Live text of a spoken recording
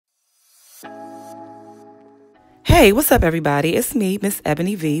Hey, what's up, everybody? It's me, Miss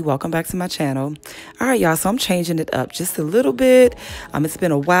Ebony V. Welcome back to my channel. All right, y'all, so I'm changing it up just a little bit. It's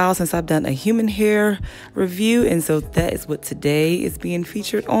been a while since I've done a human hair review, and so that is what today is being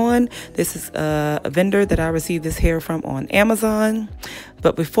featured on. This is a vendor that I received this hair from on Amazon.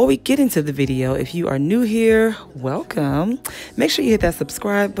 But before we get into the video, if you are new here, welcome. Make sure you hit that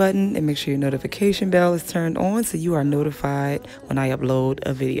subscribe button and make sure your notification bell is turned on so you are notified when I upload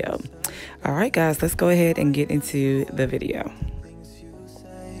a video. All right, guys, let's go ahead and get into the video.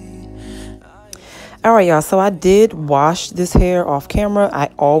 All right, y'all, so I did wash this hair off camera. I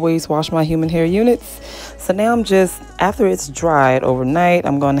always wash my human hair units. So now I'm just, after it's dried overnight,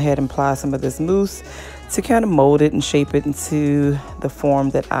 I'm going ahead and apply some of this mousse to kind of mold it and shape it into the form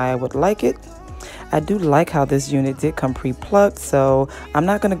that I would like it. I do like how this unit did come pre-plucked, so I'm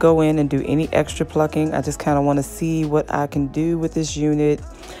not going to go in and do any extra plucking. I just kind of want to see what I can do with this unit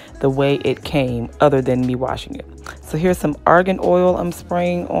the way it came, other than me washing it. So here's some argan oil I'm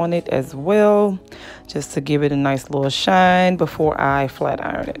spraying on it as well, just to give it a nice little shine before I flat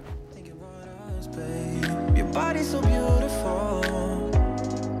iron it. Your body's so beautiful.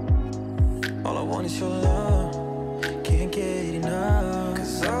 All I want is your love. Can't get enough.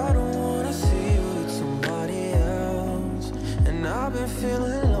 'Cause I don't wanna see you with somebody else. And I've been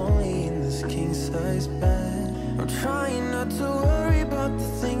feeling lonely in this king-size bed. I'm trying not to worry about the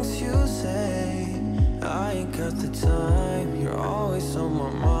things you say. I ain't got the time. You're always on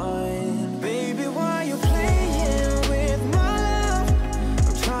my mind. Baby, why you playing with my love?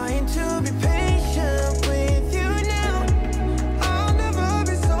 I'm trying to be patient with you now. I'll never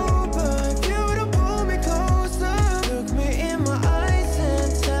be sober if you don't pull me closer. Look me in my eyes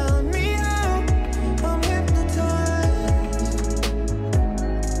and tell me how. I'm hypnotized.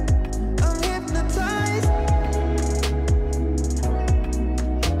 I'm hypnotized.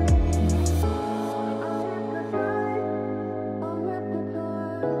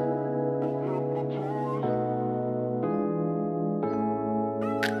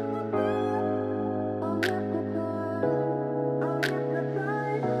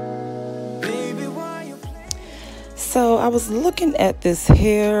 So I was looking at this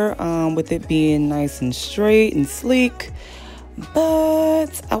hair with it being nice and straight and sleek,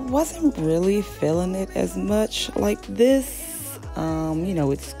 but I wasn't really feeling it as much like this. You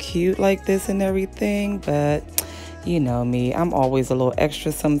know, it's cute like this and everything, but you know me, I'm always a little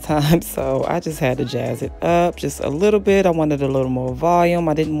extra sometimes, so I just had to jazz it up just a little bit. I wanted a little more volume.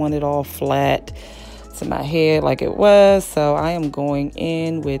 I didn't want it all flat to my head like it was, so I am going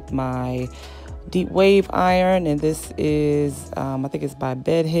in with my deep wave iron, and this is I think it's by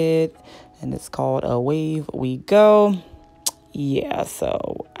Bedhead, and it's called a Wave We Go. Yeah,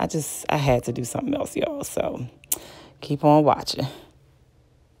 so I had to do something else, y'all, so keep on watching.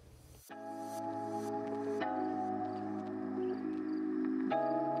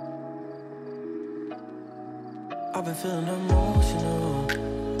 I've been feeling emotional,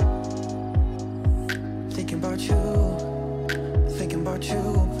 thinking about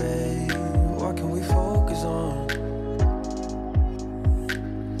you, babe. What can we focus on?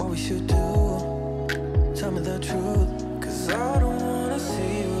 What we should do? Tell me the truth. 'Cause I don't wanna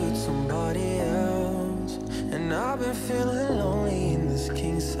see you with somebody else. And I've been feeling lonely in this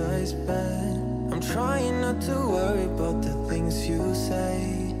king-size bed. I'm trying not to worry about the things you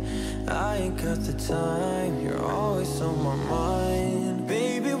say. I ain't got the time. You're always on my mind.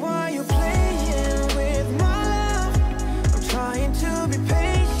 Baby, why you playing with my love? I'm trying to be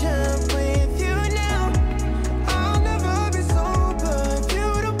patient with you now. I'll never be sober if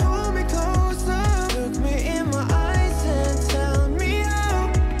you don't pull me closer. Look me in my eyes and tell me how.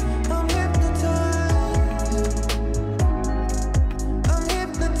 I'm hypnotized. I'm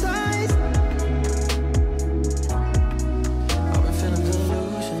hypnotized. I've been feeling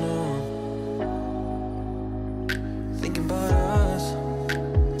delusional, thinking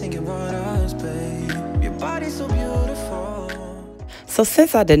about us, babe. Your body's so beautiful. So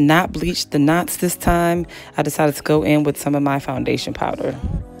since I did not bleach the knots this time, I decided to go in with some of my foundation powder.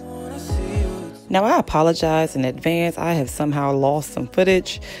 Now, I apologize in advance. I have somehow lost some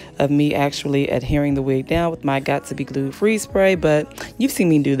footage of me actually adhering the wig down with my Got To Be Glued freeze spray, but you've seen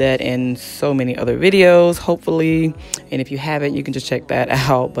me do that in so many other videos, hopefully. And if you haven't, you can just check that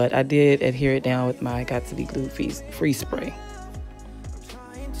out. But I did adhere it down with my Got To Be Glued freeze spray.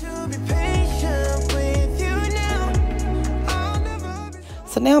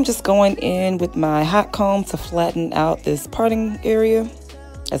 So now I'm just going in with my hot comb to flatten out this parting area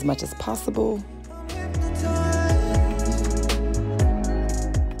as much as possible.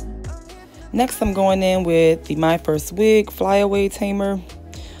 Next, I'm going in with the My First Wig Flyaway Tamer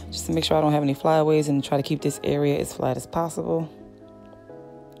just to make sure I don't have any flyaways and try to keep this area as flat as possible.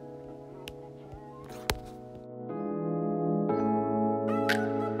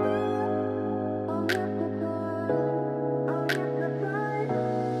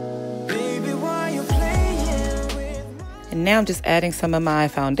 And now I'm just adding some of my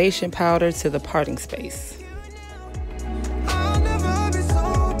foundation powder to the parting space.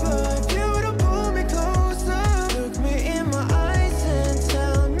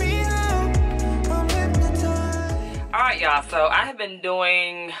 Alright y'all, so I have been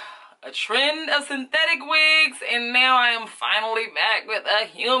doing a trend of synthetic wigs, and now I am finally back with a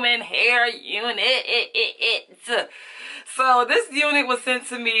human hair unit. So this unit was sent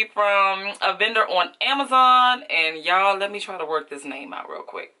to me from a vendor on Amazon, and y'all, let me try to work this name out real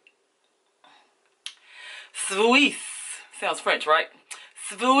quick. Sviuse. Sounds French, right?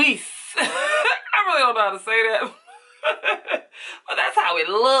 Sviuse. I really don't know how to say that. But that's how it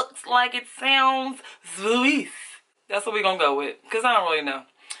looks like it sounds. Sviuse. That's what we're gonna go with, because I don't really know.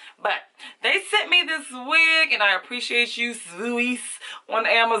 But they sent me this wig, and I appreciate you, Sviuse, on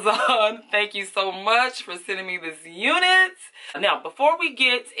Amazon. Thank you so much for sending me this unit. Now, before we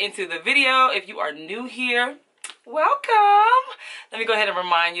get into the video, if you are new here, welcome. Let me go ahead and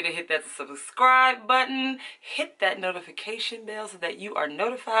remind you to hit that subscribe button, hit that notification bell so that you are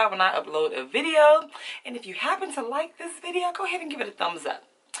notified when I upload a video. And if you happen to like this video, go ahead and give it a thumbs up.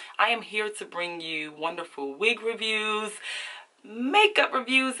 I am here to bring you wonderful wig reviews, makeup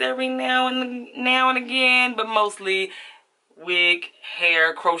reviews every now and again, but mostly wig,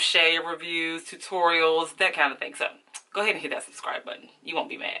 hair, crochet reviews, tutorials, that kind of thing. So go ahead and hit that subscribe button. You won't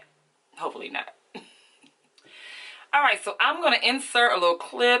be mad. Hopefully not. Alright, so I'm going to insert a little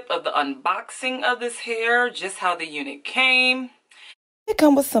clip of the unboxing of this hair, just how the unit came. It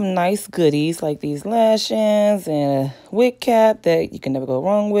comes with some nice goodies like these lashes and a wig cap that you can never go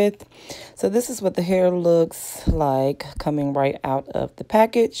wrong with. So this is what the hair looks like coming right out of the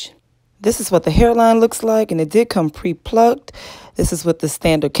package. This is what the hairline looks like, and it did come pre-plucked. This is what the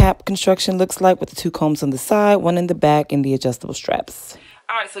standard cap construction looks like with the 2 combs on the side, 1 in the back, and the adjustable straps.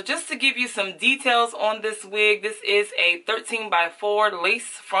 Alright, so just to give you some details on this wig, this is a 13x4 lace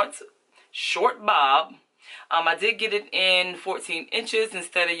front short bob. I did get it in 14 inches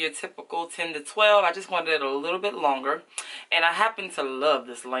instead of your typical 10 to 12. I just wanted it a little bit longer. And I happen to love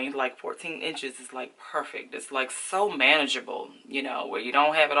this length. Like 14 inches is like perfect. It's like so manageable, you know, where you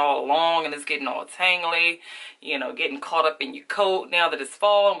don't have it all long and it's getting all tangly, you know, getting caught up in your coat now that it's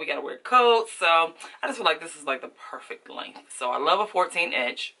fall and we got to wear coats. So I just feel like this is like the perfect length. So I love a 14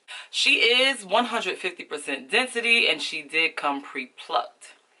 inch. She is 150% density and she did come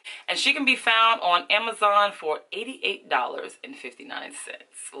pre-plucked. And she can be found on Amazon for $88.59.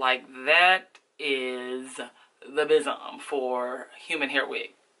 Like, that is the bizarre for human hair wig.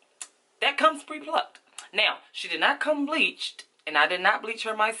 That comes pre-plucked. Now, she did not come bleached, and I did not bleach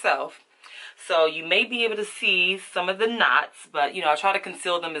her myself. So you may be able to see some of the knots, but you know, I try to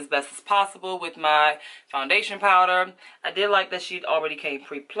conceal them as best as possible with my foundation powder. I did like that she already came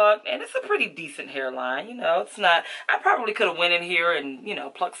pre-plucked, and it's a pretty decent hairline. You know, it's not, I probably could have went in here and, you know,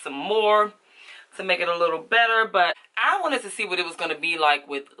 plucked some more to make it a little better, but I wanted to see what it was going to be like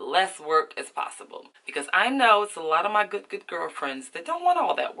with less work as possible, because I know it's a lot of my good girlfriends that don't want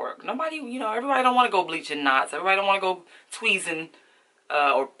all that work. Nobody, you know, everybody don't want to go bleaching knots. Everybody don't want to go tweezing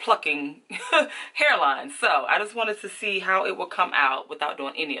or plucking hairlines. So I just wanted to see how it would come out without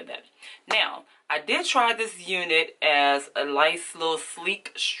doing any of that. Now, I did try this unit as a nice little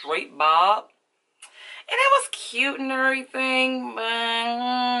sleek straight bob. And it was cute and everything, but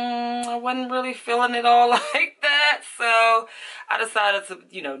I wasn't really feeling it all like that. So I decided to,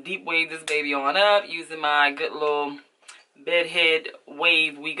 you know, deep wave this baby on up using my good little bedhead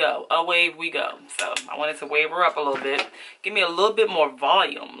wave we go. Away we go. So I wanted to wave her up a little bit. Give me a little bit more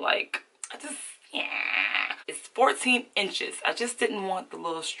volume. Like, I just, yeah. It's 14 inches. I just didn't want the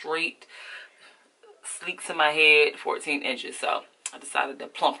little straight sleek to my head 14 inches. So I decided to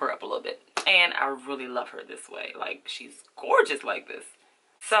plump her up a little bit. And I really love her this way. Like, she's gorgeous like this.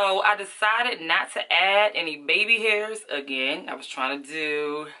 So I decided not to add any baby hairs. Again, I was trying to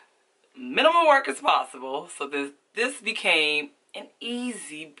do minimal work as possible. So this became an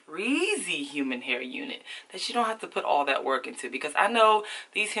easy breezy human hair unit that you don't have to put all that work into, because I know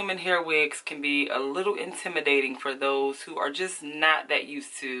these human hair wigs can be a little intimidating for those who are just not that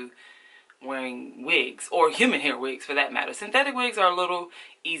used to wearing wigs, or human hair wigs for that matter. Synthetic wigs are a little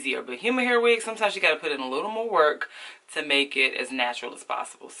easier, but human hair wigs, sometimes you got to put in a little more work to make it as natural as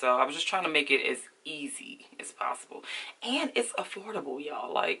possible. So I was just trying to make it as easy as possible, and it's affordable,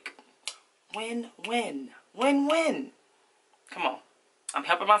 y'all. Like, win-win. Win-win. Come on. I'm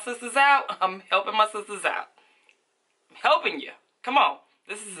helping my sisters out. I'm helping my sisters out. I'm helping you. Come on.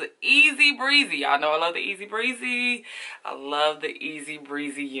 This is an easy breezy. Y'all know I love the easy breezy. I love the easy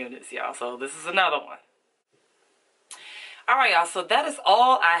breezy units, y'all. So this is another one. All right, y'all. So that is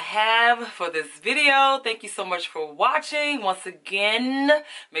all I have for this video. Thank you so much for watching. Once again,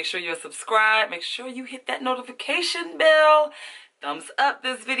 make sure you're subscribed. Make sure you hit that notification bell. Thumbs up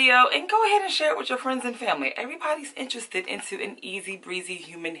this video and go ahead and share it with your friends and family. Everybody's interested into an easy breezy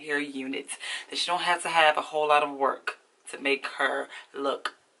human hair unit that you don't have to have a whole lot of work to make her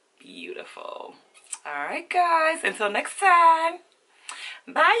look beautiful. All right, guys. Until next time.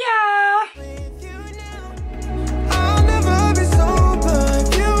 Bye, y'all.